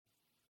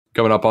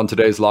Coming up on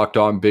today's Locked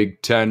On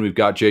Big Ten, we've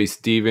got Jay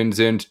Stevens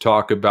in to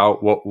talk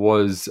about what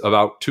was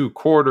about 2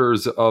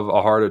 quarters of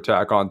a heart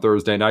attack on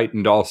Thursday night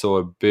and also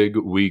a big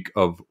week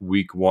of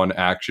Week 1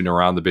 action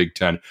around the Big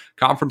Ten.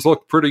 Conference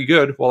looked pretty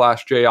good. We'll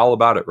ask Jay all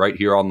about it right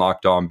here on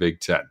Locked On Big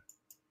Ten.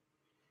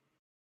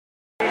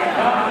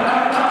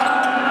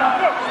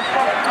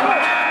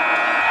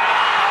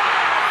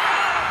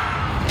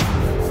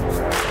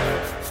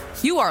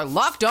 You are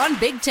Locked On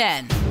Big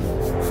Ten,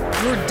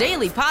 your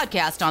daily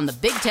podcast on the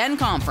Big Ten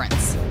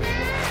Conference.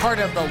 Part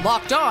of the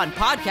Locked On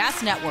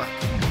Podcast Network.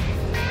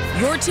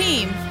 Your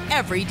team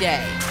every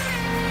day.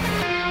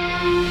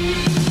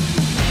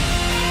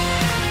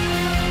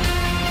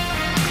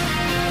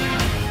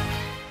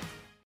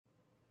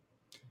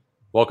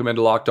 Welcome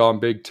into Locked On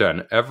Big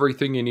Ten.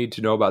 Everything you need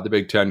to know about the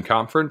Big Ten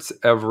Conference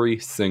every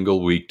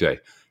single weekday.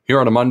 Here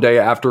on a Monday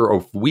after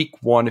a Week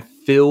 1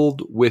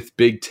 filled with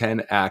Big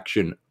Ten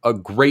action. A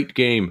great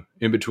game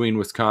in between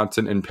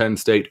Wisconsin and Penn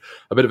State.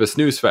 A bit of a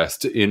snooze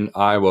fest in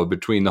Iowa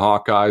between the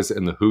Hawkeyes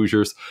and the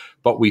Hoosiers.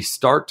 But we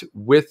start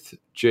with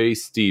Jay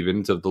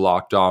Stevens of the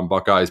Locked On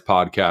Buckeyes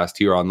podcast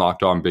here on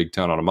Locked On Big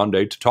Ten on a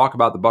Monday to talk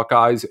about the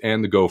Buckeyes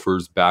and the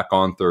Gophers back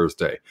on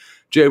Thursday.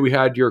 Jay, we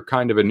had your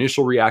kind of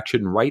initial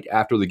reaction right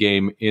after the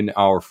game in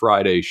our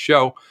Friday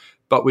show,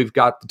 but we've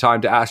got the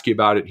time to ask you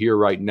about it here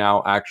right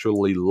now,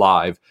 actually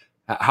live.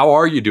 How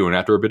are you doing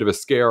after a bit of a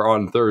scare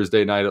on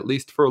Thursday night, at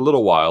least for a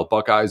little while?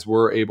 Buckeyes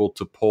were able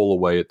to pull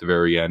away at the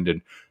very end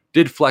and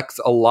did flex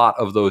a lot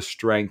of those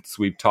strengths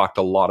we've talked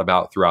a lot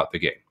about throughout the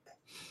game.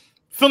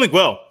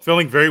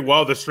 Feeling very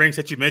well. The strengths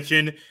that you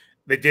mentioned,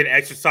 they did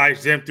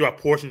exercise them throughout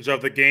portions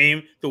of the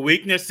game. The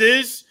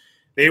weaknesses,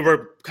 they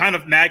were kind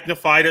of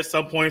magnified at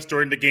some points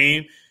during the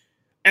game.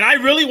 And I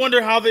really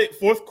wonder how the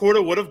fourth quarter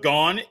would have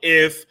gone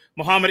if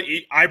Mohamed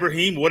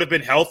Ibrahim would have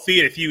been healthy,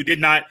 if he did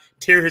not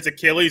tear his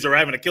Achilles or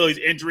have an Achilles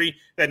injury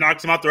that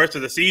knocks him out the rest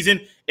of the season.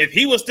 If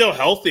he was still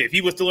healthy, if he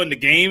was still in the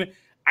game,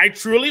 I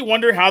truly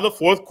wonder how the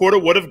fourth quarter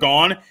would have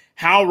gone,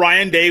 how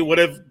Ryan Day would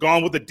have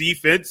gone with the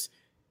defense.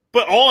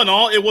 But all in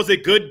all, it was a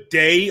good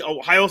day.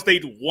 Ohio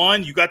State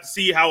won. You got to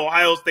see how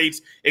Ohio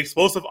State's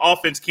explosive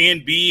offense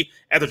can be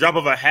at the drop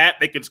of a hat.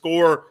 They can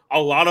score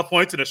a lot of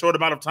points in a short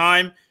amount of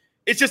time.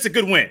 It's just a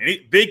good win.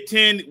 Big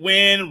Ten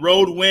win,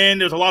 road win.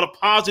 There's a lot of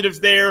positives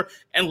there.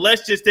 And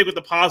let's just stick with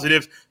the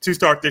positives to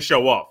start this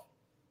show off.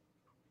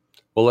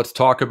 Well, let's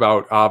talk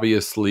about,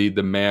 obviously,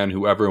 the man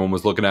who everyone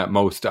was looking at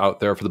most out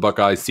there for the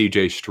Buckeyes,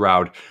 C.J.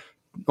 Stroud.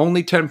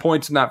 Only 10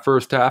 points in that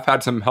first half.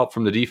 Had some help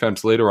from the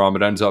defense later on,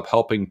 but ends up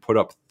helping put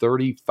up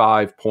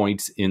 35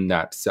 points in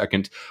that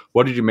second.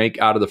 What did you make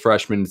out of the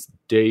freshman's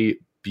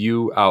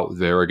debut out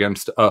there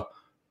against a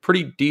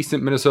pretty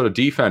decent Minnesota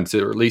defense?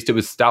 Or at least it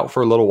was stout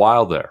for a little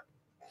while there.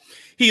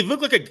 He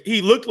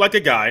looked like a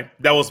guy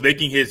that was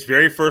making his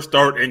very first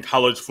start in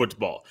college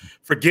football.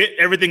 Forget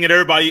everything and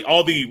everybody,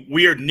 all the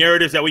weird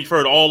narratives that we've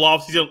heard all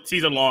off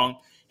season long.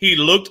 He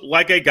looked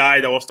like a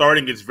guy that was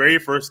starting his very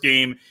first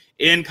game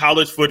in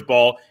college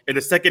football. In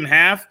the second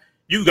half,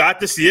 you got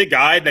to see a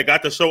guy that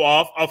got to show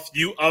off a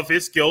few of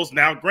his skills.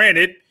 Now,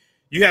 granted,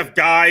 you have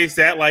guys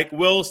that like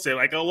Wilson,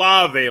 like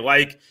Olave,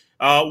 like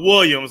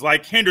Williams,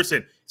 like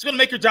Henderson. It's going to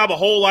make your job a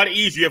whole lot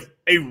easier. You have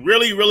a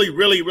really, really,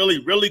 really,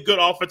 really, really good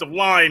offensive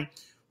line,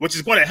 which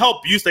is going to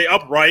help you stay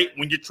upright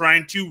when you're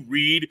trying to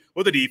read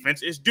what the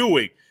defense is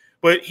doing.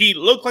 But he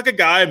looked like a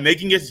guy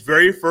making his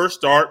very first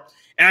start.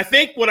 And I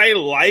think what I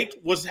liked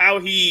was how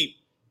he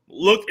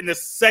looked in the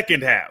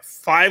second half.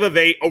 5 of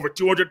 8, over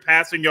 200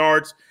 passing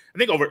yards. I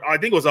think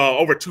it was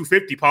over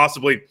 250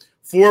 possibly.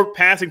 4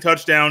 passing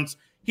touchdowns.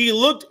 He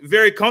looked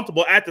very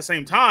comfortable. At the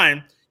same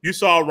time, you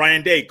saw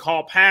Ryan Day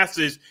call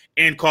passes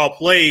and call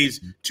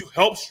plays to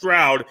help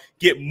Stroud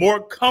get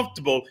more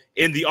comfortable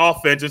in the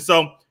offense. And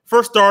so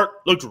first start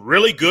looked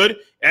really good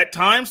at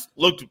times,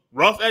 looked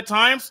rough at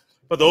times,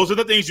 but those are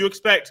the things you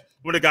expect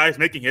when a guy is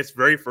making his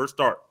very first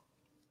start.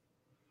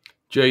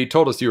 Jay, you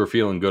told us you were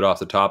feeling good off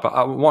the top.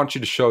 I want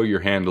you to show your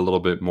hand a little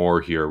bit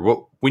more here.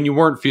 When you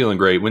weren't feeling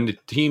great, when the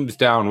team's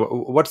down,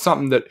 what's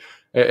something that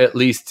at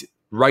least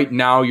right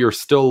now you're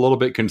still a little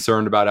bit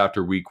concerned about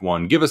after Week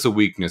 1? Give us a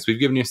weakness. We've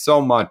given you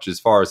so much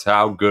as far as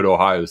how good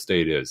Ohio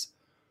State is.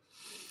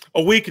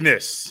 A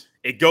weakness.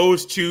 It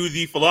goes to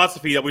the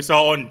philosophy that we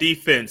saw on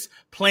defense.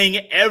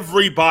 Playing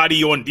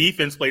everybody on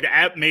defense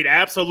made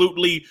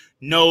absolutely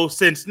no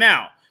sense.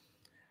 Now,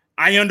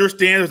 I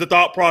understand there's a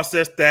thought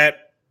process that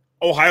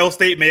Ohio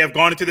State may have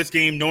gone into this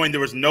game knowing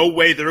there was no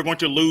way they were going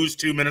to lose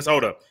to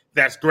Minnesota.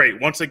 That's great.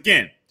 Once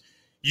again,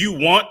 you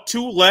want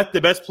to let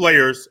the best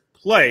players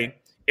play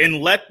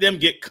and let them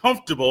get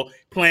comfortable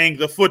playing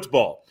the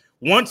football.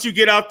 Once you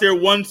get out there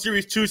 1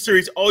 series, 2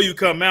 series, you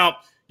come out,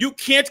 you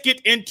can't get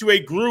into a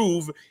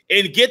groove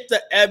and get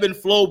the ebb and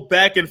flow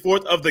back and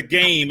forth of the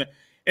game.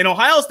 And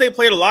Ohio State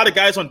played a lot of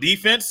guys on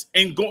defense,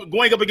 and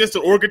going up against the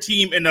Oregon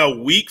team in a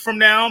week from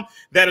now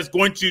that is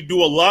going to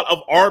do a lot of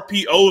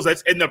RPOs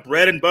that's in the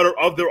bread and butter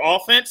of their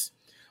offense.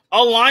 A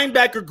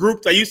linebacker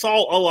group that you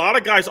saw a lot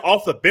of guys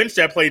off the bench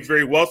that played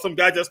very well. Some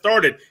guys that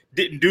started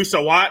didn't do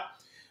so hot.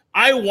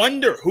 I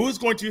wonder who's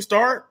going to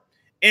start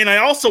And I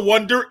also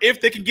wonder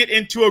if they can get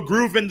into a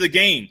groove in the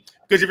game.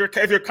 Because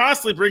if you're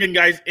constantly bringing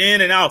guys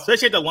in and out,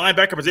 especially at the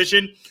linebacker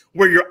position,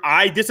 where your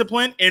eye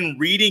discipline and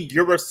reading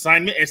your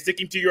assignment and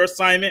sticking to your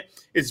assignment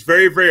is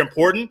very, very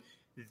important,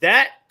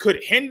 that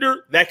could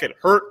hinder, that could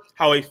hurt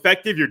how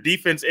effective your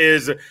defense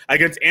is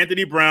against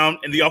Anthony Brown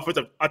and the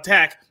offensive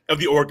attack of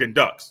the Oregon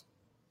Ducks.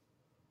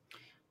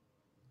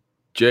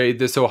 Jay,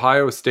 this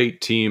Ohio State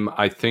team,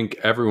 I think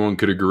everyone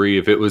could agree,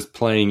 if it was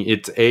playing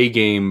its A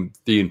game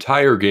the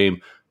entire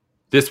game,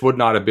 this would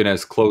not have been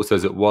as close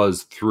as it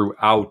was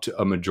throughout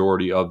a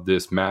majority of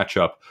this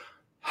matchup.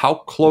 How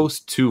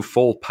close to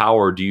full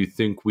power do you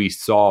think we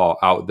saw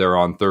out there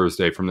on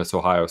Thursday from this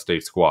Ohio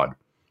State squad?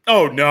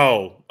 Oh,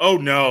 no.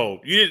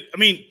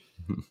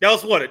 That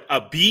was what,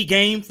 a B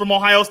game from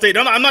Ohio State?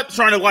 I'm not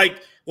trying to like.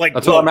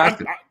 That's what I'm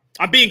asking.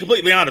 I'm being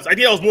completely honest. I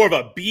think that was more of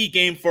a B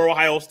game for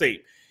Ohio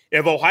State.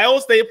 If Ohio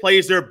State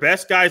plays their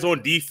best guys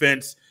on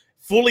defense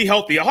fully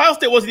healthy, Ohio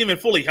State wasn't even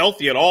fully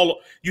healthy at all.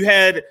 You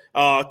had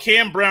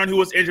Cam Brown, who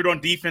was injured on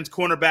defense,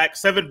 cornerback.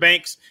 Sevyn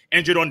Banks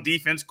injured on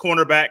defense,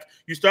 cornerback.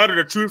 You started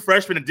a true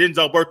freshman in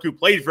Denzel Burke, who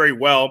played very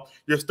well.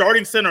 Your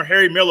starting center,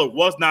 Harry Miller,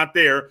 was not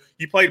there.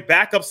 You played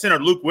backup center,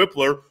 Luke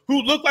Whippler,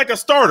 who looked like a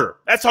starter.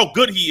 That's how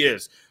good he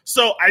is.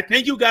 So I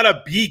think you got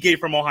a B game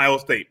from Ohio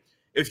State.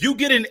 If you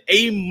get an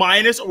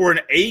A- or an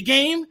A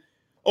game,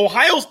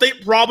 Ohio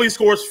State probably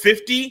scores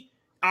 50,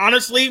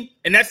 honestly,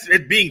 and that's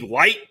it being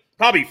light.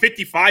 Probably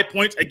 55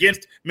 points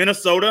against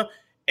Minnesota.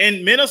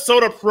 And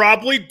Minnesota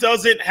probably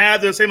doesn't have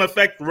the same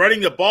effect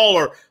running the ball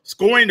or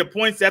scoring the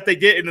points that they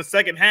did in the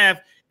second half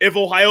if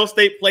Ohio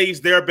State plays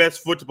their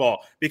best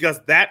football,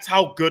 because that's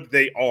how good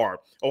they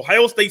are.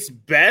 Ohio State's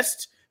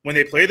best, when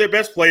they play their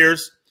best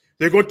players,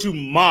 they're going to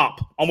mop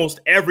almost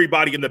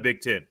everybody in the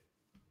Big Ten.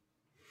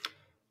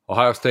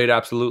 Ohio State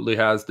absolutely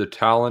has the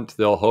talent.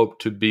 They'll hope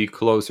to be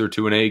closer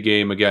to an A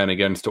game again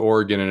against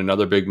Oregon in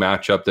another big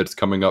matchup that's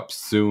coming up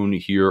soon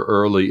here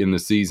early in the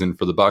season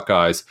for the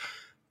Buckeyes.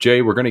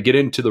 Jay, we're going to get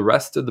into the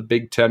rest of the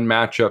Big Ten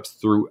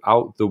matchups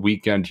throughout the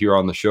weekend here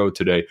on the show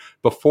today.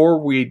 Before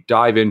we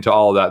dive into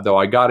all of that, though,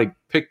 I got to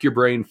pick your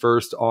brain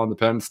first on the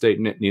Penn State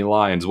Nittany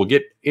Lions. We'll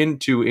get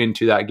into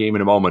that game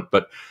in a moment,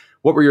 but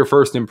what were your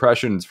first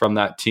impressions from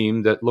that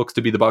team that looks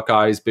to be the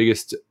Buckeyes'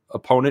 biggest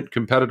opponent,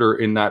 competitor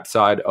in that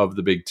side of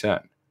the Big Ten?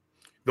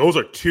 Those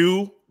are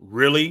two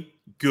really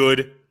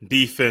good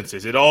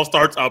defenses. It all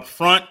starts up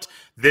front,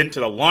 then to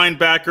the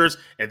linebackers,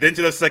 and then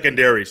to the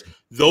secondaries.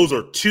 Those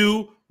are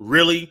two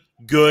really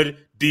good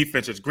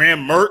defenses.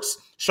 Graham Mertz,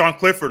 Sean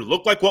Clifford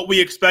look like what we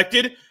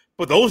expected,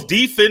 but those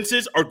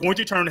defenses are going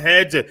to turn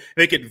heads and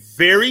make it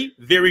very,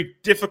 very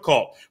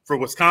difficult for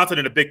Wisconsin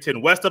and the Big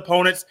Ten West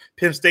opponents,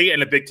 Penn State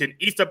and the Big Ten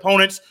East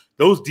opponents.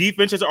 Those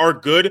defenses are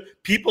good.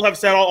 People have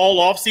said all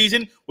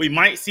offseason we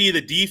might see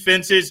the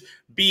defenses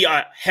be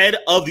ahead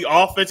of the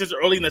offenses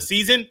early in the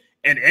season.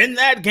 And in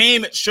that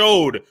game, it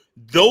showed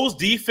those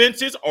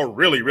defenses are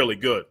really, really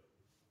good.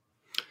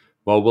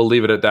 Well, we'll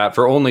leave it at that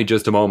for only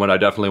just a moment. I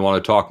definitely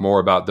want to talk more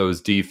about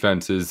those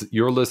defenses.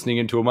 You're listening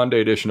into a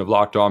Monday edition of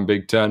Locked On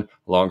Big Ten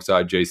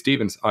alongside Jay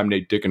Stevens. I'm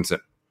Nate Dickinson.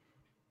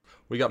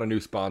 We got a new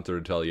sponsor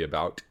to tell you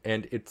about,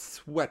 and it's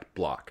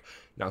SweatBlock.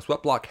 Now,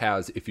 SweatBlock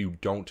has, if you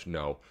don't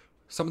know,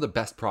 some of the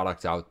best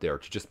products out there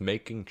to just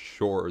making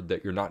sure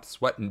that you're not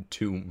sweating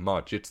too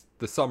much. It's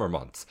the summer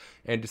months,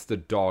 and it's the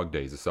dog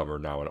days of summer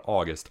now in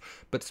August,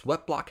 but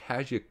SweatBlock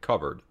has you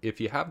covered. If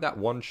you have that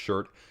one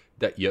shirt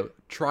that you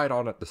tried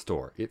on at the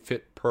store, it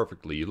fit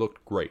perfectly, you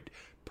looked great,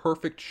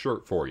 perfect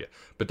shirt for you,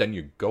 but then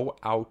you go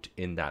out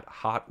in that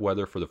hot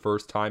weather for the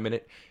first time in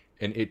it,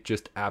 and it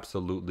just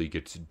absolutely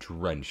gets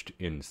drenched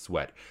in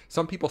sweat.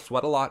 Some people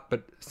sweat a lot,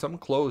 but some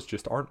clothes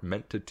just aren't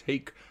meant to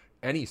take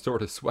any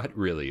sort of sweat,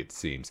 really, it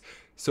seems.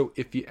 So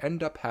if you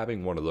end up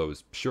having one of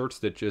those shirts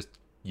that just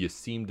you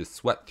seem to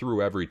sweat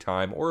through every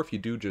time, or if you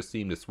do just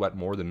seem to sweat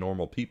more than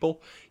normal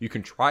people, you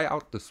can try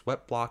out the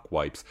SweatBlock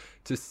wipes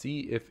to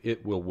see if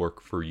it will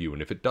work for you.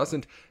 And if it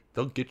doesn't,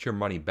 they'll get your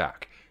money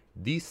back.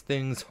 These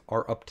things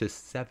are up to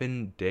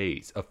 7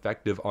 days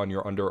effective on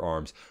your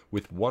underarms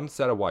with one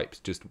set of wipes.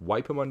 Just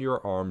wipe them on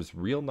your arms,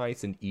 real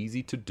nice and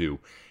easy to do,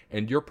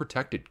 and you're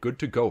protected, good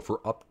to go for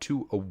up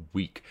to a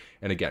week.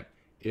 And again,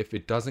 if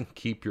it doesn't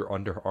keep your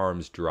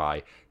underarms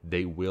dry,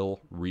 they will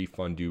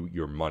refund you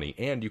your money.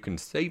 And you can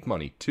save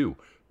money too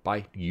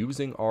by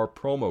using our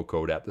promo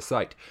code at the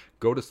site.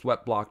 Go to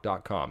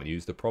sweatblock.com and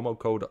use the promo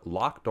code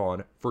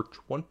LOCKEDON for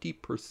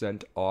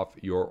 20% off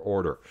your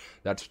order.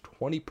 That's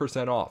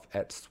 20% off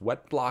at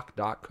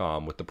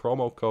sweatblock.com with the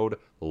promo code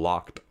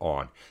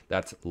LOCKEDON.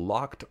 That's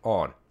locked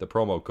on, the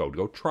promo code.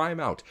 Go try them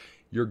out.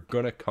 You're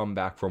going to come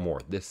back for more.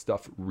 This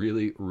stuff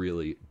really,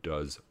 really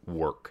does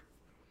work.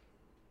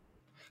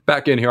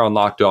 Back in here on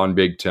Locked On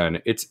Big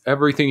Ten, it's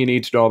everything you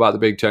need to know about the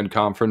Big Ten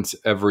Conference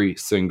every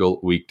single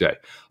weekday.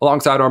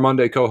 Alongside our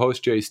Monday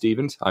co-host, Jay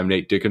Stevens, I'm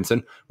Nate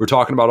Dickinson. We're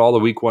talking about all the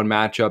Week 1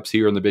 matchups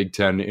here in the Big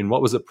Ten in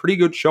what was a pretty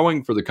good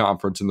showing for the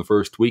conference in the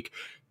first week.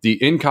 The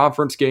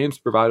in-conference games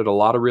provided a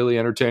lot of really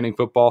entertaining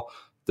football.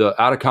 The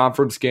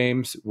out-of-conference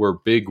games were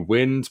big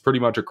wins pretty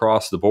much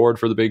across the board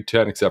for the Big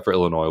Ten, except for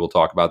Illinois. We'll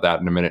talk about that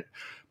in a minute.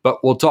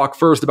 But we'll talk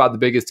first about the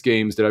biggest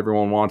games that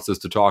everyone wants us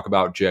to talk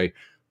about, Jay.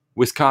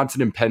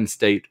 Wisconsin and Penn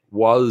State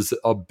was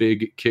a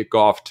big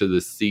kickoff to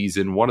the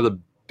season, one of the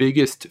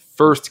biggest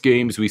first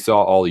games we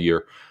saw all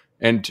year.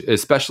 And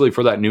especially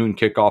for that noon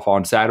kickoff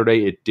on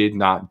Saturday, it did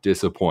not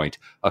disappoint.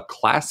 A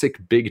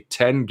classic Big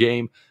Ten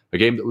game, a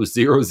game that was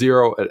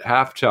 0-0 at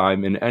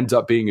halftime and ends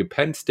up being a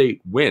Penn State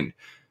win.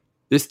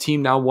 This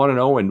team now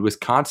 1-0, and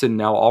Wisconsin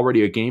now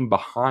already a game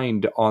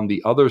behind on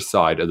the other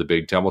side of the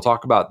Big Ten. We'll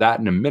talk about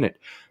that in a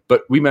minute.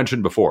 But we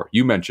mentioned before,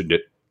 you mentioned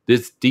it,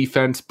 this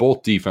defense,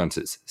 both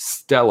defenses,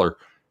 stellar.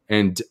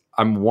 And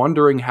I'm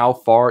wondering how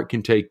far it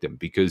can take them,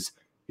 because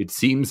it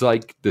seems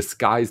like the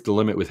sky's the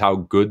limit with how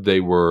good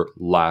they were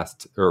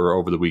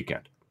over the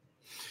weekend.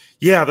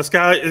 Yeah, the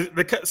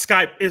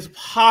sky is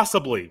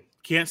possibly,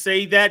 can't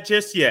say that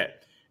just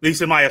yet, at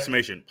least in my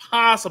estimation,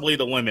 possibly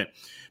the limit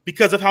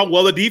because of how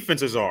well the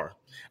defenses are.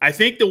 I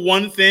think the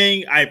one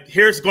thing,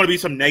 here's going to be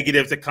some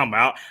negatives that come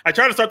out. I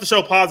try to start the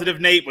show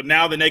positive, Nate, but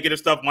now the negative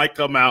stuff might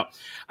come out.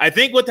 I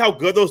think with how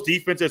good those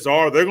defenses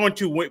are, they're going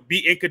to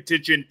be in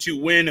contention to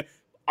win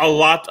a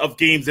lot of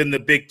games in the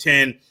Big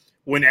Ten.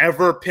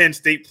 Whenever Penn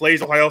State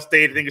plays Ohio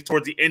State, I think it's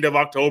towards the end of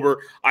October,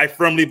 I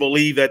firmly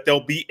believe that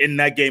they'll be in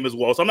that game as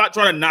well. So I'm not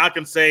trying to knock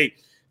and say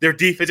their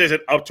defense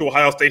isn't up to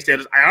Ohio State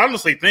standards. I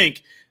honestly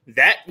think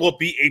that will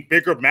be a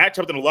bigger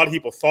matchup than a lot of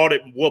people thought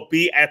it will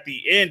be at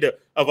the end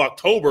of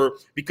October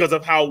because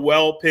of how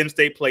well Penn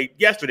State played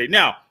yesterday.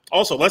 Now,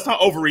 also, let's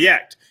not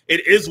overreact.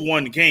 It is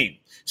one game.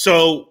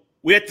 So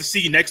we have to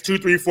see next 2,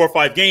 3, 4,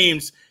 5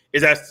 games.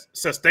 Is that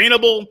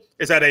sustainable?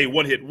 Is that a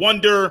one-hit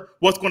wonder?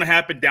 What's going to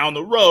happen down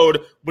the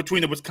road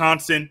between the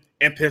Wisconsin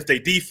and Penn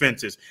State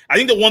defenses? I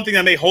think the one thing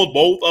that may hold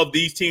both of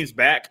these teams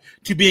back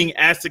to being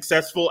as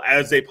successful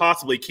as they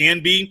possibly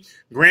can be,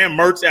 Graham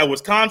Mertz at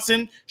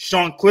Wisconsin,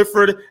 Sean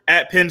Clifford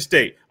at Penn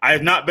State. I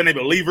have not been a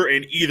believer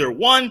in either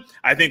one.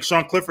 I think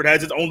Sean Clifford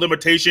has his own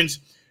limitations.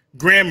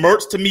 Graham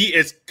Mertz, to me,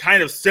 is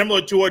kind of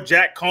similar to a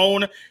Jack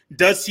Cohn.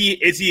 Is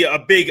he a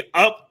big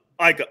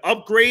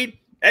upgrade?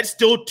 That's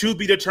still to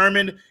be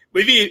determined.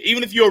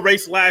 Even if you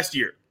erase last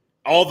year,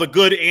 all the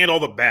good and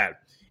all the bad,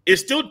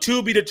 it's still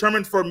to be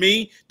determined for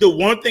me. The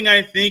one thing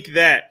I think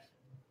that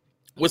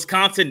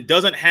Wisconsin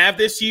doesn't have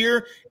this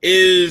year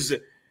is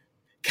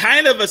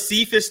kind of a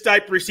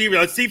Cephas-type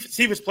receiver.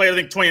 Cephas played, I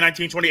think,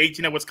 2019,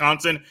 2018 at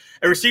Wisconsin.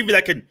 A receiver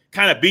that can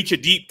kind of beat you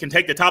deep, can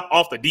take the top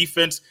off the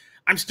defense.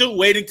 I'm still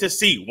waiting to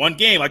see one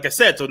game, like I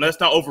said, so let's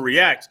not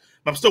overreact.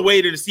 But I'm still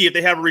waiting to see if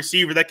they have a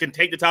receiver that can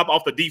take the top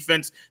off the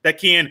defense, that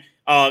can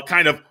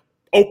kind of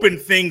open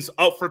things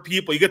up for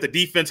people. You get the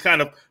defense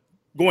kind of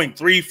going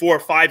 3, 4,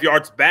 5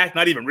 yards back,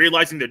 not even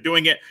realizing they're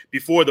doing it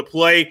before the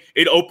play.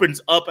 It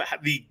opens up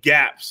the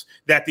gaps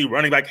that the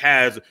running back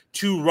has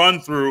to run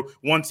through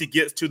once he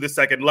gets to the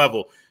second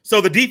level.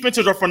 So the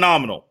defenses are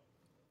phenomenal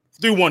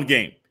through one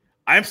game.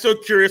 I'm still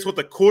curious what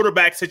the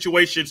quarterback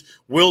situations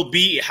will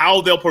be,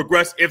 how they'll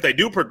progress if they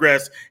do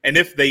progress, and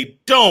if they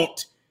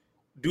don't,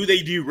 do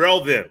they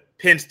derail them?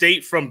 Penn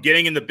State from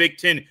getting in the Big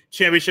Ten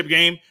championship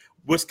game,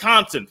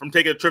 Wisconsin from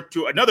taking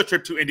another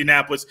trip to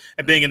Indianapolis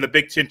and being in the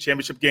Big Ten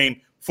championship game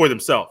for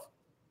themselves.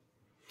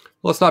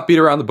 Let's not beat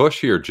around the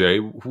bush here, Jay.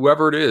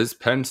 Whoever it is,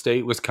 Penn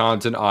State,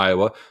 Wisconsin,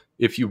 Iowa,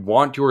 if you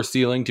want your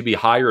ceiling to be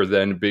higher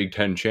than Big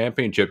Ten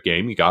championship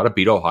game, you got to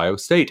beat Ohio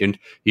State. And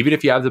even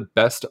if you have the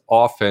best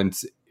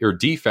offense or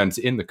defense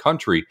in the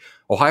country,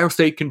 Ohio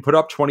State can put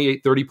up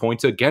 28, 30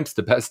 points against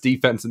the best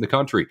defense in the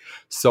country.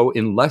 So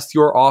unless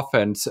your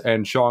offense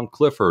and Sean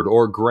Clifford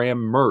or Graham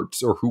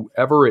Mertz or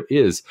whoever it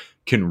is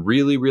can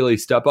really, really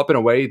step up in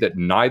a way that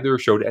neither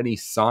showed any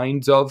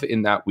signs of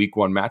in that week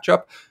 1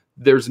 matchup,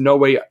 there's no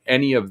way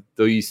any of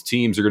these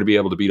teams are going to be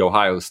able to beat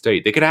Ohio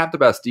State. They can have the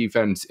best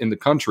defense in the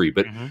country,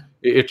 but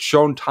it's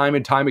shown time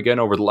and time again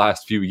over the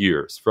last few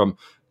years, from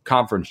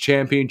conference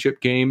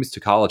championship games to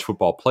college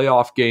football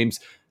playoff games.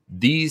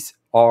 These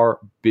are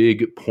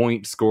big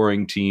point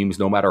scoring teams,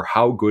 no matter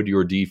how good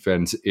your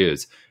defense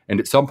is. And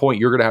at some point,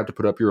 you're going to have to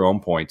put up your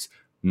own points.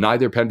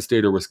 Neither Penn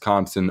State or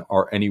Wisconsin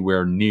are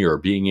anywhere near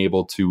being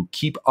able to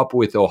keep up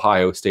with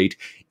Ohio State,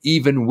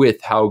 even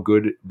with how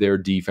good their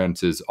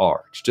defenses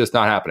are. It's just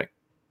not happening.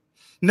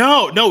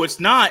 No, it's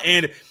not.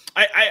 And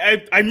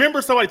I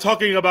remember somebody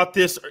talking about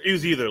this. It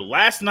was either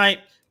last night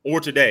or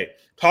today,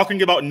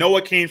 talking about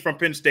Noah Cain from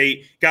Penn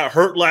State. Got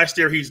hurt last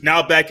year. He's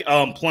now back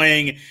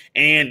playing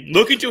and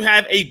looking to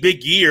have a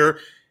big year.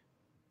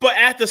 But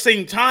at the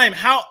same time,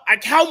 how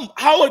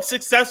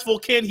successful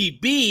can he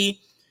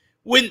be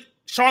when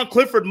Sean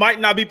Clifford might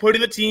not be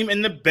putting the team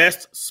in the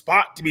best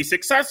spot to be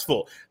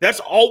successful? That's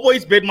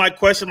always been my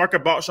question mark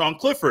about Sean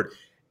Clifford.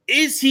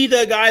 Is he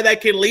the guy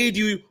that can lead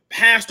you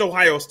past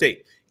Ohio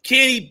State?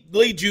 Can he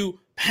lead you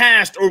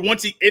past, or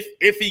once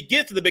if he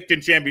gets to the Big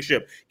Ten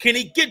championship, can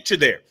he get you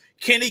there?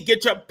 Can he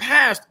get you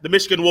past the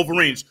Michigan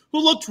Wolverines, who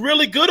looked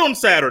really good on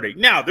Saturday?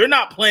 Now they're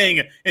not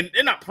playing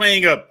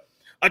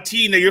a a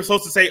team that you're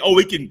supposed to say,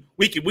 oh,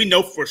 we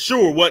know for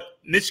sure what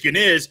Michigan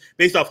is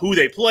based off who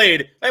they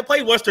played. They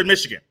played Western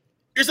Michigan.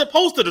 You're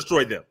supposed to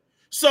destroy them.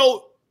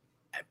 So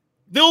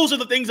those are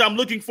the things I'm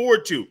looking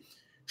forward to.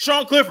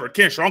 Sean Clifford.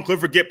 Can Sean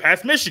Clifford get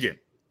past Michigan?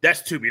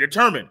 That's to be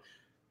determined.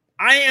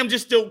 I am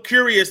just still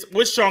curious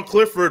with Sean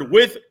Clifford,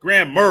 with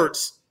Graham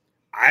Mertz.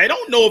 I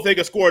don't know if they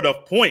can score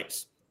enough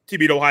points to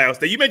beat Ohio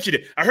State. You mentioned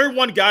it. I heard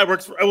one guy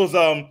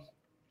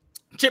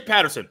Chip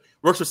Patterson,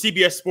 works for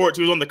CBS Sports.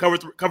 He was on the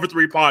Cover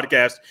 3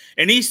 podcast,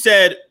 and he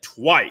said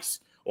twice,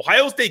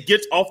 Ohio State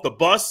gets off the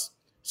bus,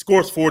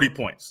 scores 40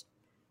 points.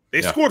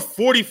 They scored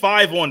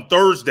 45 on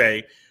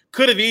Thursday,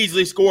 could have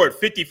easily scored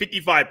 50,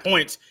 55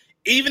 points.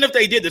 Even if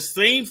they did the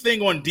same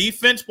thing on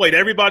defense, played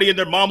everybody and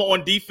their mama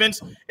on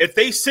defense, if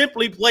they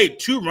simply played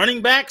 2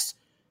 running backs,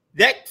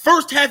 that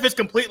first half is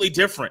completely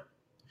different.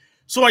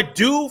 So I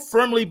do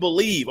firmly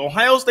believe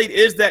Ohio State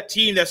is that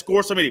team that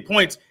scores so many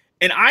points,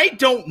 and I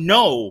don't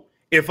know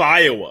if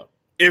Iowa,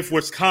 if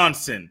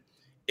Wisconsin,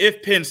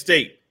 if Penn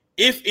State,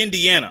 if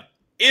Indiana,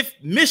 if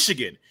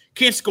Michigan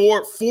can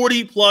score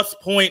 40-plus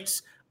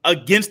points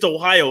against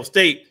Ohio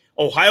State.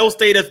 Ohio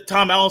State, as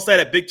Tom Allen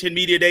said at Big Ten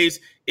Media Days,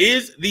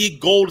 is the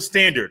gold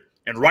standard.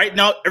 And right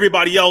now,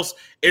 everybody else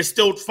is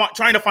still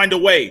trying to find a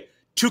way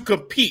to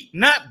compete,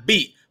 not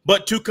beat,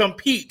 but to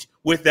compete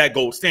with that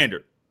gold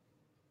standard.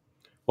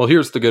 Well,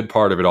 here's the good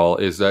part of it all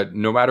is that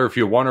no matter if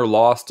you won or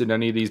lost in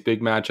any of these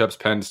big matchups,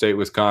 Penn State,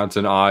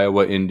 Wisconsin,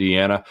 Iowa,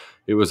 Indiana,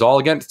 it was all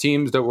against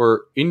teams that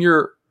were in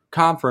your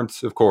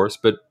conference, of course,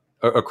 but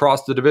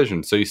across the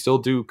division. So you still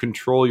do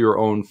control your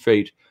own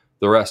fate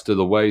the rest of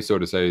the way, so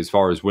to say, as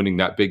far as winning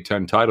that Big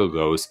Ten title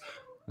goes.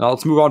 Now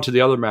let's move on to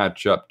the other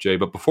matchup, Jay.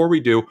 But before we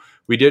do,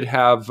 we did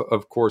have,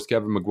 of course,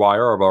 Kevin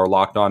McGuire of our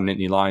Locked On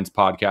Nittany Lions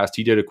podcast.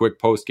 He did a quick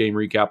post-game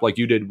recap like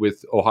you did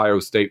with Ohio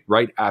State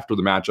right after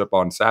the matchup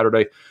on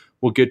Saturday.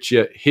 We'll get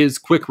you his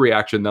quick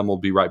reaction, then we'll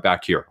be right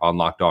back here on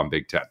Locked On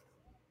Big Ten.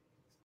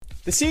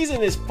 The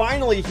season is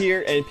finally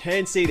here, and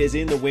Penn State is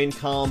in the win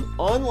column.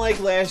 Unlike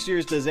last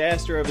year's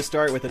disaster of a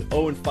start with an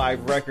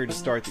 0-5 record to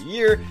start the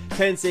year,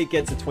 Penn State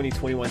gets the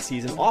 2021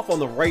 season off on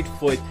the right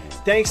foot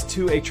thanks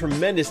to a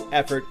tremendous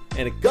effort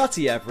and a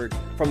gutsy effort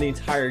from the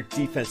entire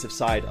defensive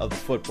side of the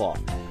football.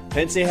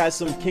 Penn State has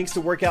some kinks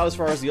to work out as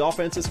far as the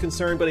offense is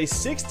concerned, but a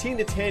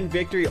 16-10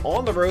 victory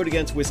on the road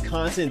against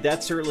Wisconsin,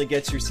 that certainly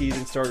gets your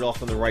season started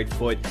off on the right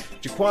foot.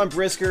 Jaquan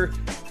Brisker,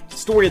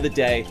 story of the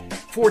day.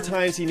 4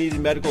 times he needed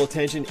medical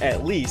attention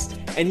at least,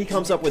 and he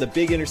comes up with a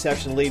big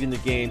interception late in the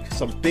game,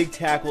 some big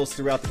tackles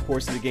throughout the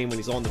course of the game when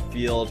he's on the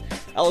field.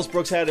 Ellis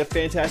Brooks had a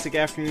fantastic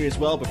afternoon as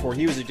well before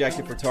he was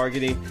ejected for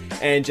targeting,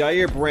 and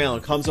Jair Brown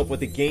comes up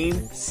with a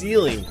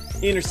game-sealing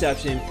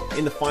interception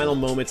in the final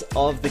moments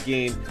of the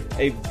game.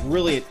 A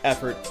brilliant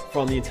effort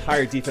from the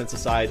entire defensive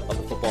side of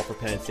the football for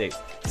Penn State.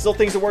 Still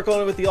things to work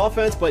on with the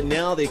offense, but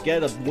now they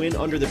get a win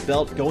under the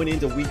belt going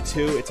into week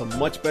 2. It's a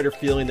much better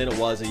feeling than it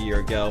was a year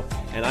ago.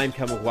 And I'm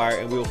Kevin McGuire,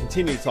 and we will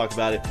continue to talk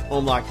about it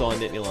on Locked On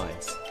Nittany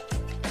Lions.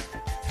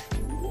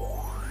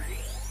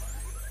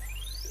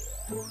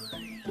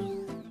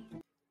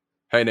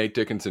 Hey, Nate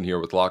Dickinson here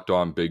with Locked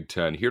On Big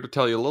Ten, here to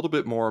tell you a little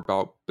bit more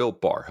about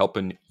Built Bar,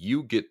 helping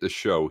you get the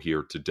show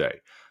here today.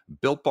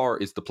 Built Bar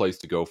is the place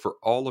to go for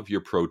all of your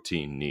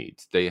protein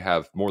needs. They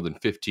have more than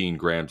 15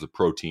 grams of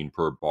protein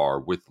per bar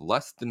with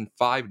less than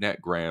 5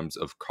 net grams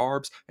of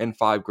carbs and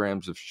 5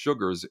 grams of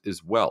sugars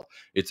as well.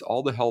 It's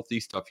all the healthy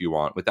stuff you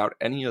want without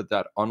any of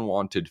that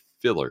unwanted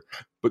filler,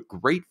 but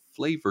great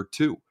flavor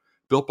too.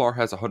 Built Bar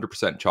has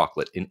 100%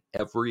 chocolate in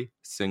every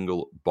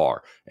single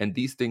bar, and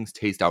these things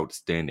taste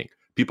outstanding.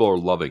 People are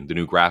loving the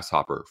new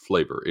grasshopper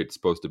flavor. It's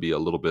supposed to be a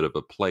little bit of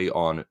a play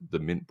on the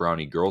mint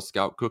brownie Girl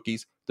Scout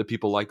cookies that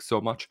people like so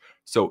much.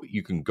 So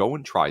you can go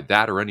and try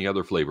that or any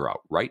other flavor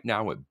out right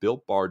now at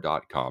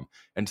BuiltBar.com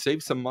and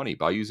save some money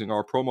by using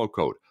our promo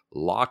code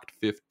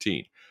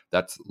LOCKED15.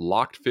 That's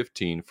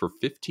LOCKED15 for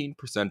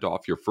 15%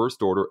 off your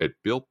first order at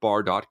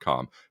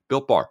BuiltBar.com.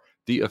 Built Bar,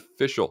 the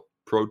official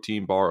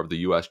protein bar of the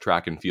U.S.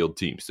 track and field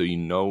team, so you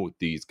know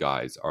these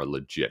guys are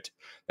legit.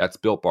 That's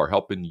Built Bar,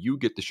 helping you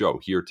get the show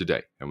here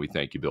today, and we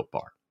thank you, Built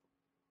Bar.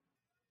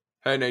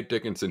 Hey, Nate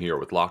Dickinson here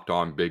with Locked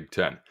On Big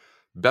Ten.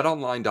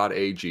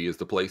 BetOnline.ag is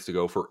the place to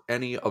go for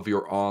any of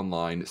your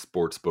online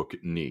sportsbook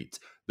needs.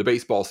 The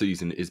baseball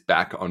season is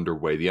back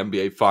underway. The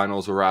NBA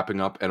Finals are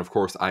wrapping up, and of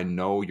course, I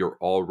know you're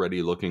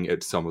already looking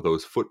at some of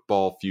those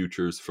football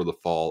futures for the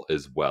fall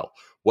as well.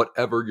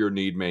 Whatever your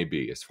need may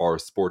be, as far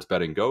as sports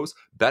betting goes,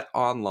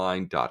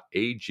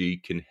 BetOnline.ag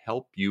can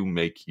help you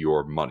make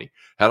your money.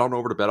 Head on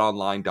over to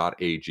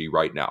BetOnline.ag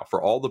right now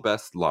for all the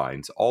best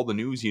lines, all the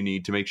news you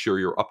need to make sure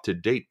you're up to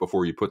date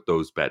before you put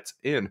those bets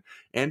in,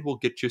 and we'll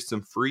get you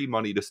some free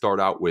money to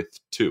start out with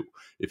too.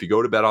 If you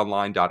go to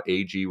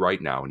BetOnline.ag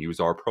right now and use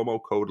our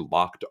promo code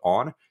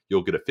LOCKEDON,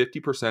 you'll get a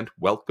 50%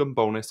 welcome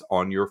bonus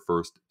on your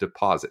first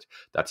deposit.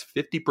 That's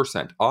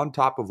 50% on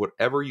top of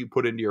whatever you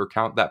put into your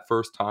account that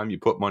first time you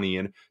put money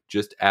in,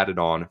 just add it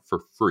on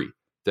for free.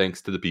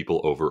 Thanks to the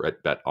people over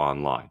at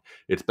BetOnline.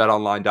 It's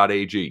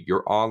BetOnline.ag,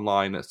 your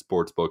online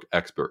sportsbook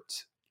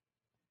experts.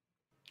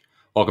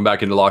 Welcome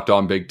back into Locked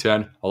On Big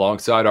Ten,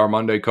 alongside our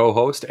Monday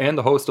co-host and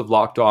the host of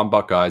Locked On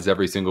Buckeyes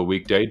every single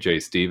weekday,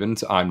 Jay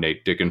Stevens. I'm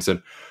Nate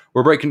Dickinson.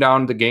 We're breaking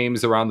down the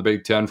games around the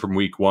Big Ten from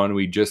week one.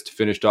 We just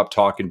finished up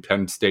talking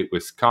Penn State,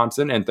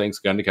 Wisconsin, and thanks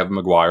again to Kevin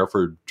McGuire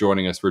for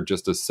joining us for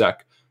just a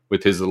sec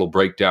with his little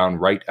breakdown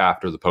right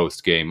after the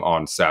post game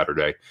on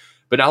Saturday.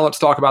 But now let's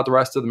talk about the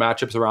rest of the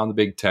matchups around the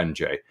Big Ten,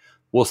 Jay.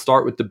 We'll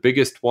start with the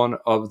biggest one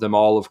of them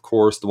all, of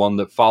course, the one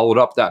that followed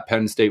up that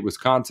Penn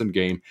State-Wisconsin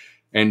game.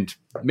 And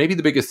maybe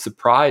the biggest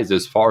surprise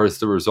as far as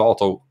the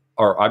result,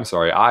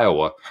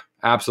 Iowa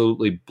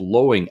absolutely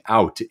blowing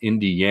out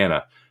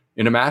Indiana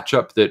in a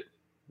matchup that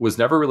was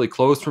never really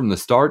close from the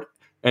start.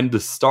 And the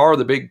star of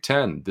the Big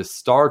Ten, the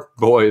star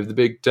boy of the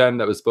Big Ten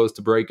that was supposed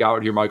to break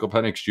out here, Michael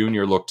Penix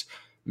Jr., looked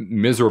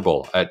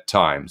miserable at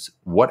times.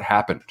 What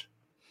happened?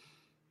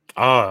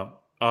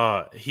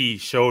 He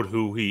showed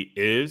who he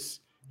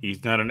is.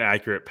 He's not an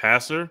accurate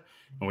passer.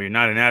 And when you're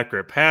not an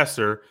accurate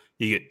passer,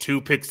 you get 2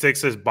 pick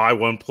sixes by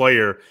one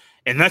player.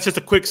 And that's just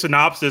a quick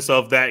synopsis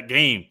of that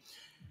game.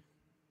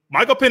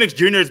 Michael Penix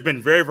Jr. has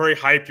been very, very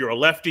hyped. You're a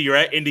lefty. You're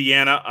at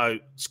Indiana,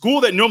 a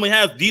school that normally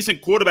has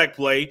decent quarterback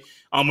play.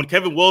 When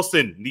Kevin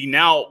Wilson, the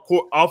now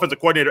offensive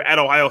coordinator at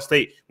Ohio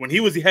State, when he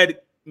was the head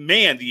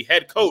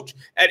coach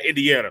at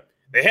Indiana,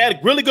 they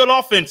had really good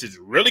offenses,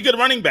 really good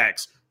running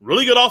backs,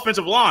 really good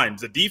offensive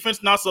lines. The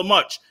defense, not so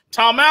much.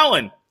 Tom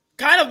Allen,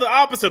 kind of the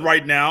opposite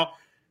right now.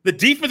 The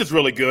defense is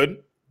really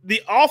good. The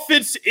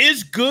offense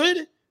is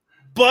good,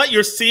 but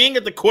you're seeing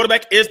that the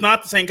quarterback is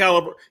not the same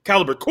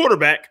caliber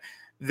quarterback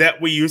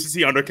that we used to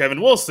see under Kevin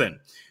Wilson.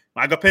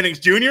 Michael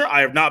Penix Jr.,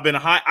 I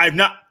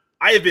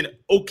have been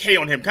okay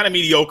on him, kind of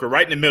mediocre,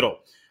 right in the middle.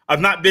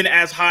 I've not been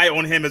as high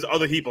on him as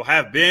other people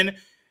have been.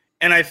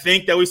 And I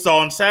think that we saw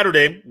on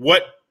Saturday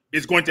what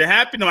is going to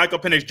happen to Michael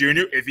Penix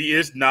Jr. if he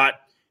is not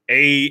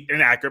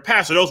an accurate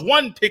passer. There was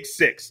one pick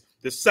six,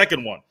 the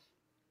second one.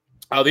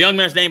 The young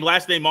man's name,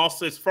 last name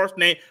also, his first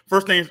name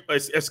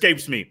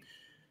escapes me.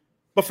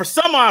 But for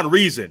some odd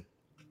reason,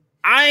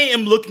 I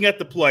am looking at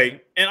the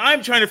play, and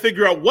I'm trying to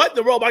figure out what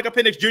the world Michael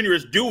Penix Jr.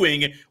 is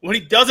doing when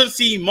he doesn't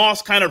see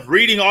Moss kind of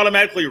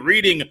automatically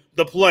reading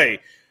the play.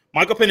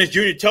 Michael Penix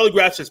Jr.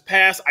 telegraphs his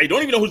pass. I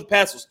don't even know who the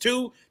pass was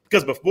to,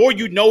 because before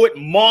you know it,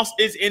 Moss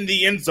is in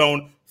the end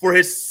zone for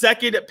his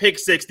second pick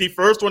six. The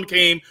first one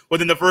came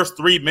within the first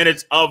 3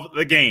 minutes of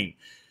the game.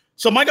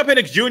 So Michael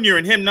Penix Jr.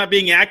 and him not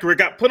being accurate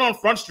got put on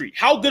Front Street.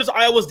 How good is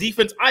Iowa's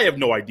defense? I have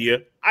no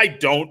idea. I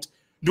don't.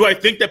 Do I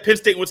think that Penn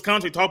State and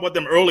Wisconsin, we talked about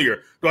them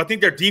earlier, do I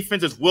think their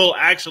defenses will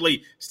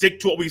actually stick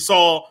to what we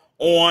saw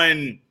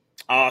on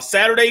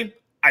Saturday?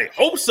 I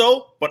hope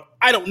so, but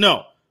I don't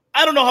know.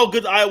 I don't know how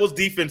good Iowa's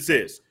defense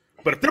is.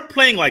 But if they're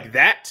playing like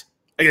that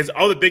against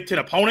other Big Ten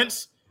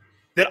opponents,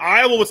 that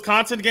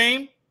Iowa-Wisconsin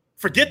game,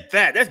 forget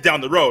that. That's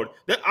down the road.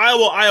 That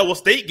Iowa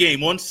State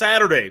game on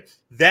Saturday,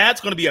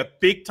 that's going to be a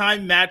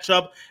big-time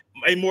matchup,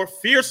 a more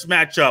fierce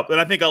matchup than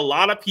I think a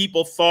lot of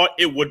people thought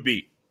it would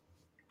be.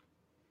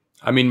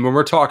 I mean, when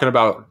we're talking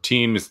about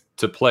teams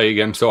to play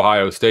against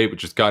Ohio State,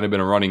 which has kind of been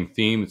a running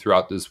theme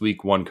throughout this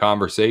week one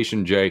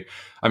conversation, Jay,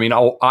 I mean,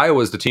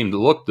 Iowa's the team that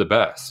looked the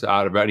best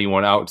out of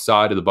anyone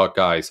outside of the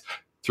Buckeyes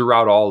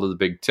throughout all of the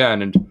Big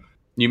Ten. And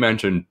you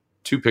mentioned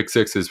 2 pick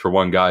sixes for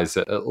one guy is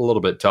a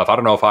little bit tough. I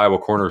don't know if Iowa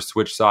corners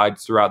switch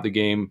sides throughout the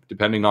game,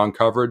 depending on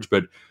coverage,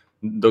 but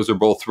those are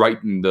both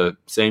right in the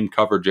same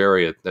coverage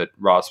area that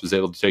Ross was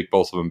able to take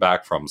both of them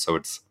back from. So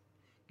it's,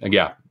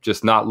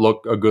 just not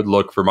a good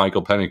look for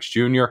Michael Penix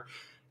Jr.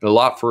 And a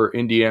lot for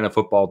Indiana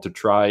football to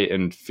try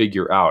and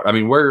figure out. I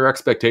mean, where are your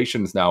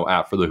expectations now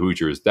at for the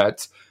Hoosiers?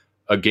 That's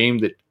a game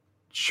that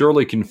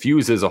surely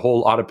confuses a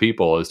whole lot of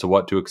people as to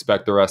what to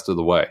expect the rest of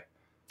the way.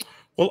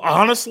 Well,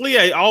 honestly,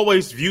 I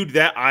always viewed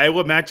that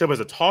Iowa matchup as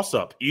a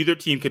toss-up. Either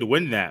team could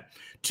win that.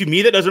 To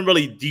me, that doesn't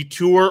really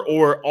detour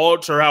or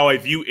alter how I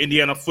view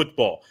Indiana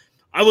football.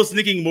 I was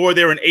thinking more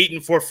they're an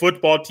 8-4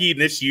 football team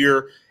this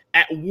year.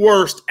 At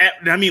worst,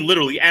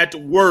 literally at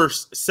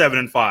worst,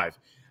 7-5.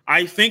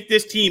 I think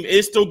this team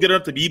is still good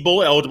enough to be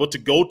bowl eligible to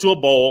go to a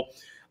bowl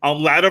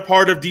latter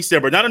part of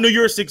December. Not a New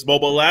Year's Six bowl,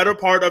 but latter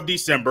part of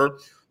December.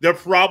 They're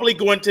probably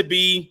going to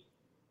be,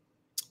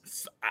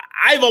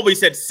 I've always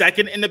said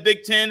second in the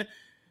Big Ten.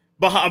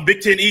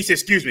 Big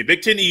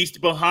Ten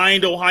East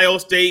behind Ohio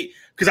State,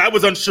 because I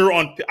was unsure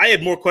I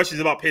had more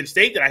questions about Penn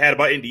State than I had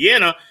about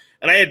Indiana,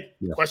 and I had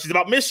questions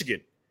about Michigan.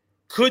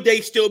 Could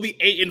they still be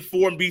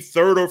 8-4 and be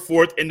third or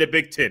fourth in the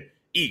Big Ten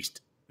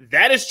East?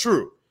 That is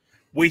true.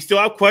 We still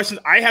have questions.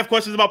 I have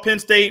questions about Penn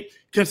State,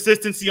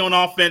 consistency on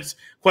offense,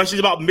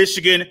 questions about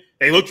Michigan.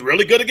 They looked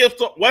really good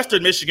against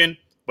Western Michigan,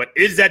 but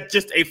is that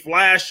just a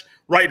flash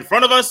right in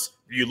front of us?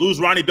 You lose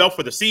Ronnie Bell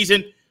for the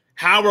season.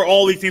 How are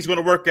all these things going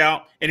to work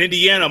out? In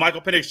Indiana,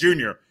 Michael Penix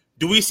Jr.,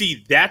 do we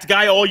see that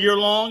guy all year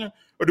long?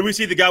 Or do we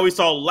see the guy we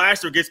saw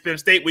last year against Penn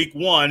State week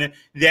one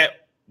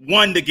that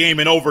won the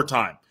game in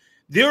overtime?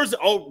 There's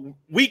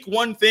week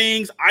one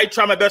things. I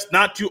try my best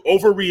not to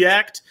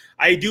overreact.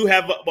 I do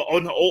have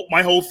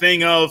my whole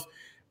thing of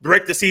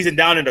break the season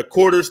down into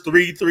quarters,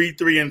 3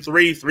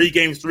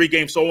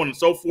 games, so on and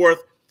so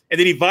forth. and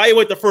then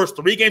evaluate the first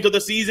 3 games of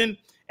the season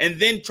and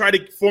then try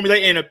to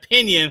formulate an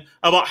opinion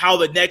about how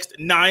the next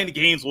 9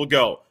 games will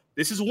go.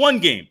 This is 1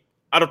 game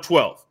out of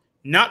 12,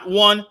 not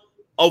 1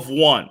 of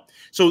 1.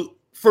 So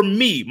for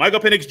me, Michael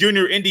Penix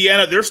Jr.,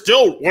 Indiana, they're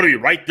still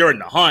right there in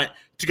the hunt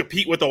to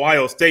compete with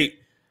Ohio State.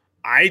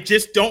 I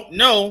just don't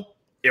know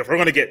if we're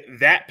going to get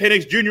that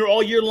Penix Jr.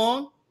 all year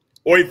long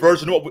or a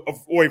version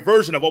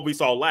of what we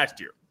saw last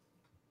year.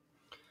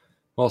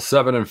 Well,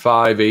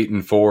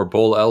 7-5, 8-4,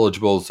 bowl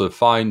eligible is a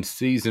fine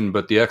season,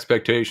 but the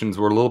expectations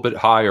were a little bit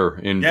higher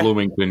in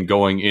Bloomington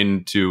going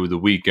into the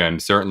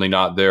weekend. Certainly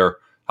not there,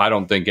 I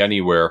don't think,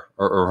 anywhere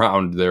or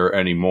around there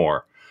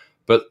anymore.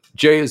 But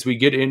Jay, as we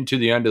get into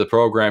the end of the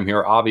program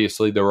here,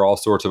 obviously there were all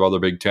sorts of other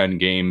Big Ten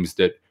games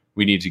that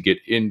we need to get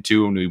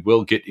into, and we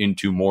will get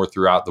into more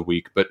throughout the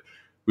week. But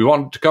we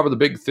wanted to cover the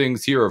big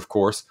things here, of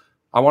course.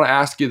 I want to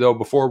ask you, though,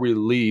 before we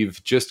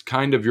leave, just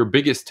kind of your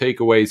biggest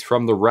takeaways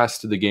from the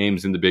rest of the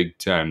games in the Big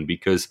Ten,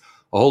 because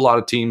a whole lot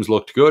of teams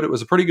looked good. It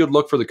was a pretty good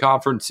look for the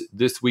conference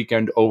this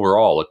weekend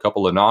overall. A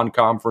couple of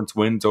non-conference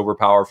wins over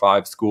Power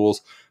 5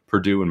 schools,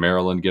 Purdue and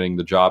Maryland getting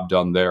the job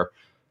done there.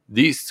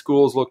 These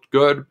schools looked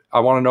good.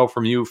 I want to know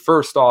from you,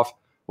 first off,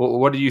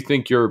 what do you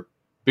think your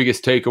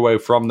biggest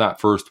takeaway from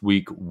that first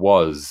week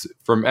was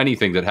from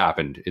anything that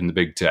happened in the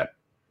Big Ten?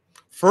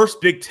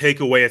 First big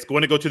takeaway is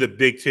going to go to the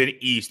Big Ten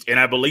East, and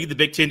I believe the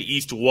Big Ten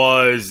East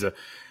was,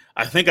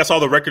 I think I saw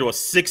the record was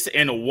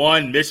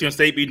 6-1. Michigan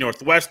State beat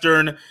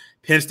Northwestern,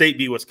 Penn State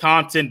beat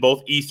Wisconsin,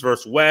 both East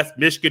versus West.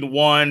 Michigan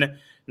won,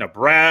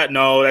 Nebraska,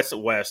 no, that's the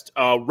West.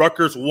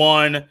 Rutgers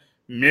won,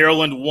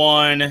 Maryland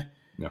won.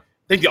 Yeah.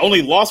 I think the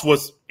only loss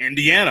was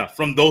Indiana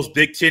from those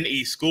Big Ten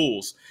East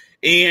schools.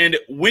 And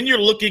when you're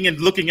looking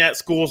at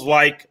schools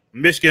like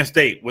Michigan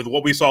State with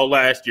what we saw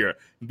last year,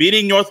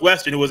 beating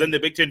Northwestern, who was in the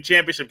Big Ten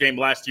championship game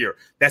last year,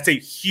 that's a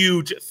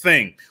huge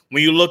thing.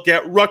 When you look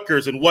at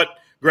Rutgers and what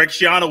Greg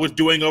Schiano was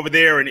doing over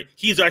there, and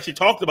he's actually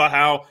talked about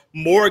how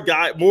more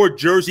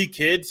Jersey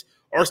kids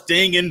are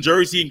staying in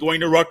Jersey and going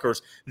to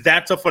Rutgers.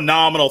 That's a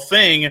phenomenal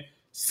thing.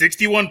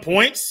 61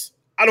 points?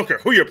 I don't care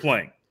who you're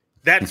playing.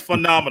 That's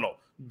phenomenal.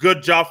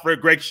 Good job for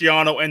Greg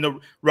Schiano and the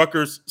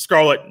Rutgers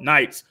Scarlet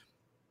Knights.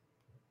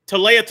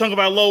 Talia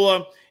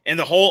Tagovailoa and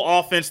the whole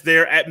offense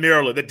there at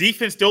Maryland. The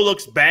defense still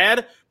looks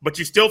bad, but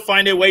you still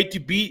find a way to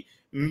beat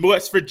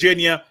West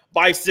Virginia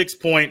by 6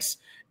 points.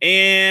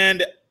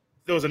 And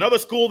there was another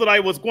school that I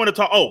was going to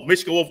talk. Oh,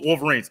 Michigan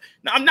Wolverines.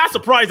 Now, I'm not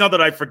surprised now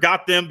that I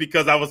forgot them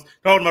because I was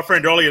talking to my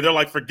friend earlier. They're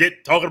like,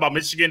 forget talking about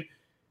Michigan.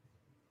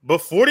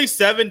 But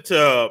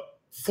 47-14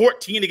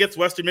 against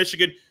Western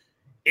Michigan.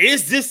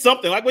 Is this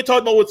something like we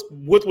talked about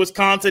with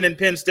Wisconsin and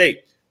Penn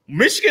State?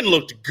 Michigan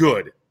looked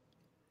good.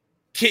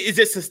 Is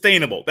it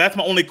sustainable? That's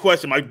my only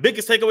question. My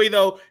biggest takeaway,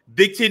 though,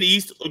 Big Ten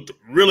East looked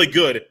really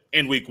good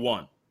in week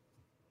 1.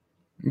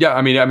 Yeah,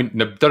 I mean,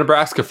 the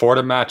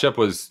Nebraska-Fordham matchup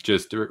was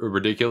just a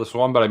ridiculous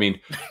one. But, I mean,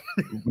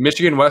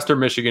 Michigan, Western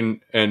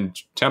Michigan, and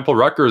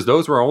Temple-Rutgers,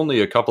 those were only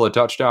a couple of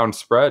touchdown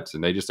spreads,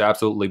 and they just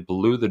absolutely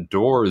blew the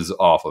doors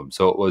off them.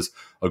 So it was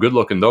a good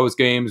look in those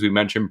games. We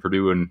mentioned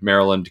Purdue and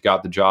Maryland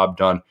got the job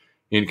done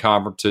in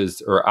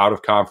conferences or out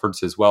of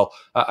conference as well.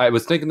 I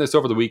was thinking this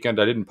over the weekend.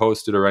 I didn't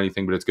post it or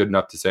anything, but it's good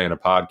enough to say in a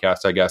podcast,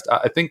 I guess.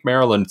 I think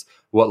Maryland's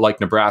what like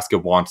Nebraska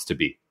wants to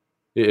be.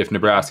 If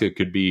Nebraska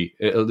could be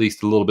at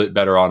least a little bit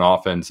better on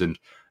offense and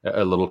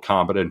a little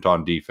competent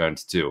on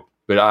defense too.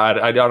 But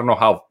I don't know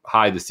how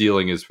high the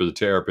ceiling is for the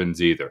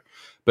Terrapins either.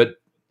 But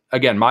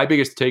again, my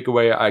biggest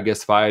takeaway, I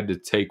guess if I had to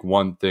take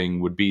one thing,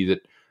 would be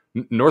that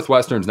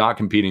Northwestern's not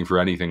competing for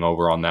anything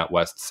over on that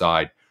west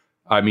side.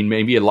 I mean,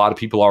 maybe a lot of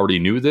people already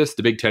knew this.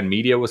 The Big Ten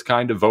media was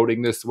kind of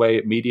voting this way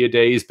at media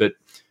days, but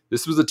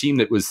this was a team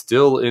that was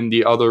still in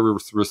the other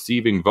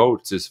receiving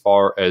votes as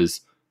far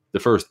as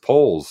the first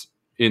polls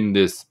in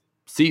this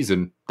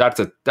season.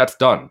 That's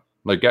done.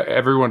 Like,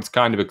 everyone's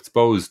kind of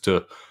exposed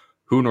to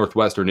who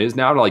Northwestern is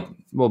now. Like,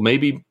 well,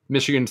 maybe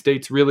Michigan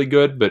State's really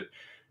good, but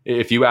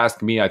if you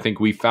ask me, I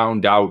think we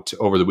found out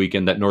over the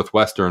weekend that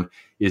Northwestern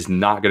is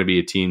not going to be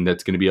a team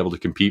that's going to be able to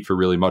compete for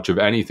really much of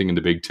anything in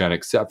the Big Ten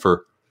except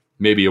for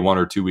maybe a 1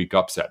 or 2 week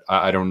upset.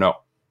 I don't know.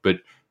 But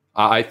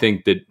I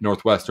think that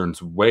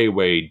Northwestern's way,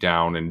 way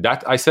down. And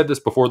that I said this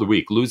before the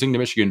week. Losing to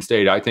Michigan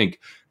State, I think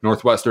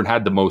Northwestern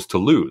had the most to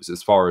lose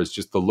as far as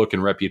just the look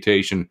and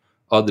reputation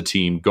of the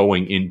team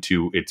going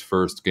into its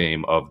first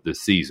game of the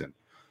season.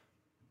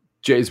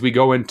 Jay, as we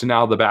go into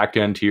now the back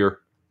end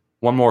here,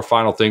 one more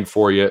final thing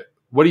for you.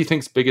 What do you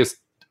think's biggest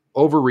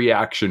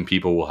overreaction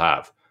people will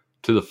have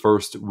to the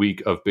first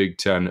week of Big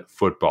Ten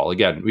football?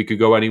 Again, we could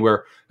go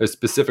anywhere as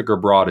specific or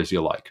broad as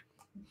you like.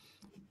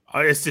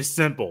 It's just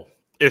simple.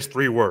 It's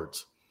 3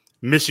 words.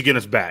 Michigan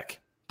is back.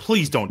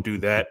 Please don't do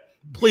that.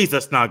 Please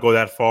let's not go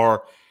that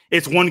far.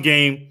 It's one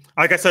game.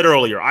 Like I said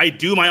earlier, I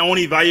do my own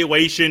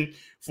evaluation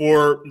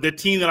for the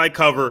team that I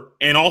cover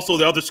and also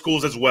the other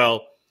schools as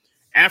well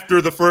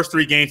after the first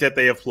 3 games that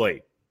they have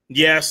played.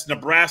 Yes,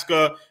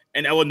 Nebraska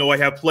and Illinois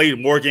have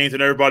played more games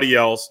than everybody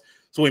else,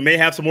 so we may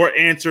have some more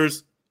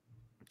answers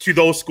to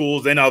those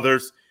schools than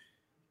others.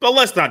 But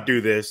let's not do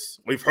this.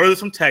 We've heard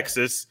this from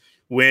Texas.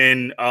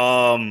 when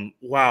Sam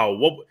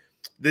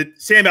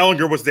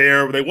Ehlinger was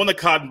there. They won the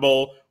Cotton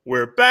Bowl.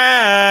 We're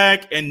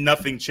back, and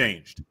nothing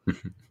changed.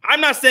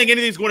 I'm not saying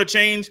anything's going to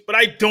change, but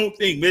I don't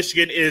think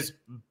Michigan is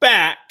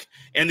back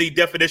in the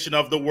definition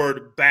of the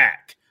word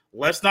back.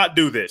 Let's not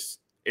do this.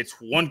 It's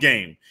one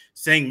game.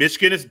 Saying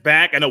Michigan is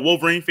back, I know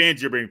Wolverine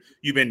fans,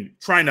 you've been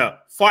trying to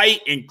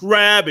fight and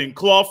grab and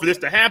claw for this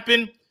to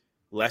happen.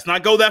 Let's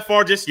not go that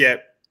far just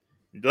yet.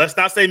 Let's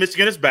not say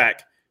Michigan is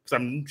back, because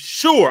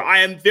I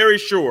am very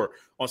sure,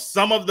 on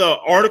some of the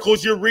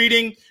articles you're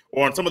reading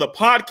or on some of the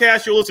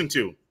podcasts you're listening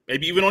to,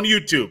 maybe even on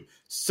YouTube,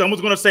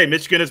 someone's going to say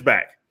Michigan is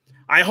back.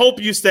 I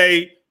hope you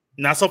say,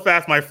 not so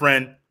fast, my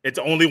friend. It's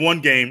only one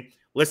game.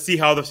 Let's see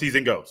how the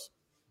season goes.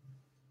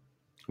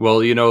 Well,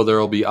 there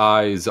will be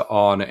eyes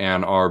on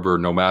Ann Arbor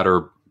no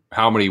matter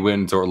how many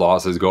wins or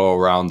losses go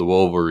around the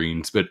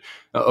Wolverines. But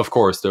of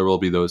course, there will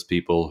be those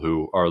people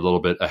who are a little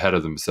bit ahead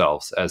of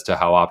themselves as to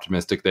how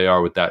optimistic they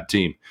are with that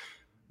team.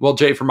 Well,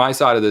 Jay, from my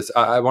side of this,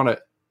 I want to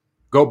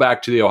go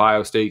back to the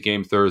Ohio State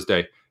game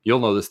Thursday. You'll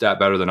know the stat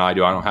better than I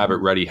do. I don't have it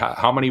ready.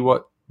 How many,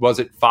 what was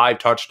it, 5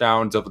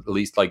 touchdowns of at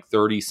least like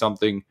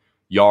 30-something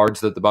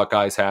yards that the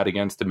Buckeyes had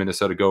against the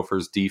Minnesota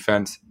Gophers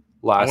defense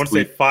last week? I want to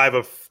say 5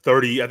 of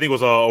 30. I think it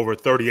was over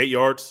 38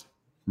 yards.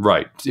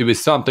 Right. It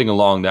was something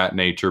along that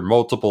nature,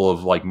 multiple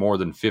of like more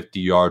than 50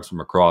 yards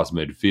from across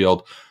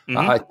midfield. Mm-hmm.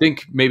 I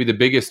think maybe the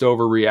biggest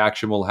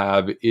overreaction we'll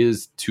have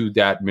is to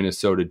that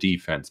Minnesota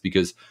defense,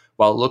 because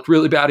while it looked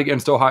really bad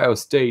against Ohio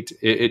State,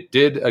 it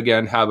did,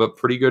 again, have a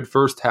pretty good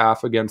first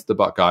half against the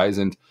Buckeyes.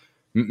 And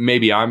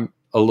maybe I'm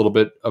a little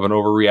bit of an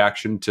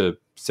overreaction to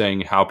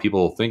saying how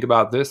people think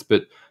about this,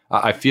 but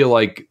I feel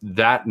like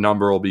that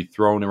number will be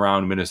thrown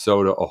around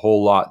Minnesota a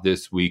whole lot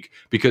this week,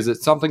 because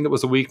it's something that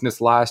was a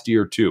weakness last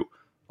year too.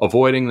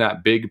 Avoiding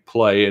that big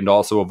play and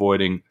also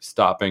avoiding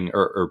stopping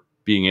or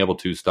being able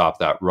to stop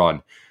that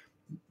run.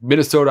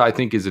 Minnesota, I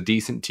think, is a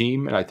decent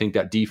team, and I think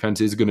that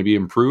defense is going to be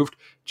improved.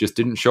 Just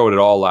didn't show it at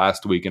all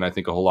last week, and I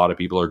think a whole lot of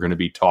people are going to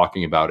be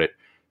talking about it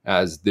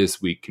as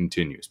this week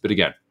continues. But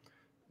again,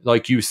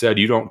 like you said,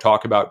 you don't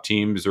talk about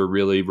teams or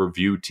really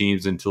review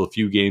teams until a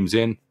few games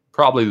in.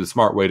 Probably the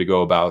smart way to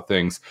go about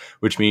things,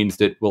 which means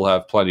that we'll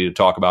have plenty to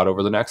talk about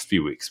over the next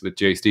few weeks with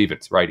Jay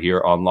Stevens right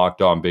here on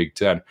Locked On Big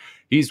Ten.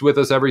 He's with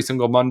us every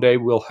single Monday.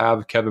 We'll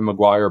have Kevin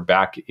McGuire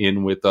back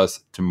in with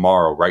us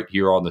tomorrow right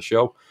here on the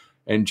show.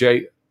 And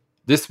Jay,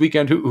 this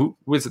weekend, who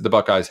is it the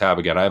Buckeyes have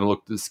again? I haven't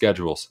looked at the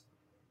schedules.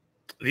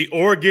 The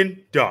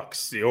Oregon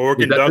Ducks. The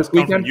Oregon Ducks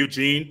come from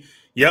Eugene.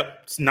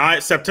 Yep.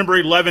 It's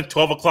September 11th,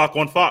 12 o'clock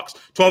on Fox.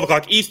 12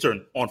 o'clock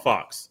Eastern on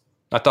Fox.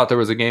 I thought there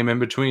was a game in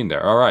between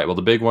there. All right, well,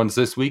 the big one's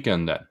this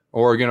weekend then.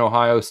 Oregon,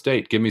 Ohio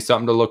State. Give me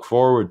something to look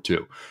forward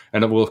to.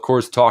 And we'll, of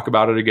course, talk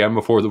about it again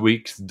before the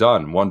week's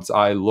done, once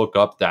I look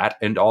up that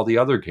and all the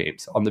other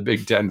games on the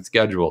Big Ten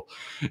schedule.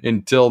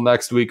 Until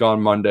next week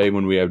on Monday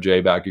when we have Jay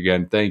back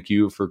again, thank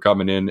you for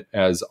coming in,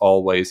 as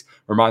always.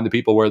 Remind the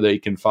people where they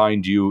can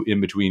find you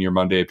in between your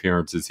Monday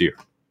appearances here.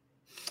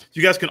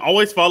 You guys can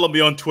always follow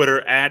me on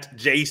Twitter at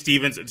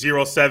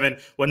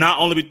jstevens07. We'll not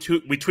only be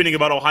tweeting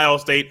about Ohio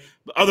State,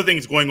 but other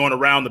things going on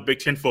around the Big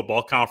Ten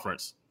football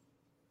conference.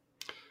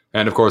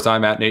 And, of course,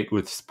 I'm at Nate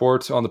with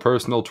Sports on the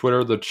personal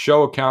Twitter. The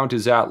show account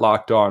is at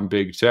Locked On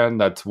Big Ten.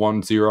 That's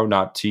 10,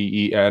 not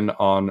TEN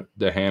on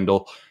the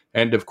handle.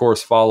 And, of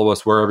course, follow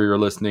us wherever you're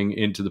listening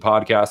into the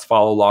podcast.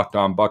 Follow Locked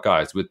On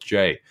Buckeyes with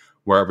Jay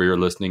wherever you're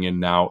listening in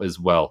now as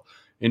well.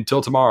 Until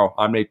tomorrow,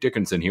 I'm Nate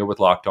Dickinson here with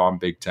Locked On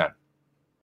Big Ten.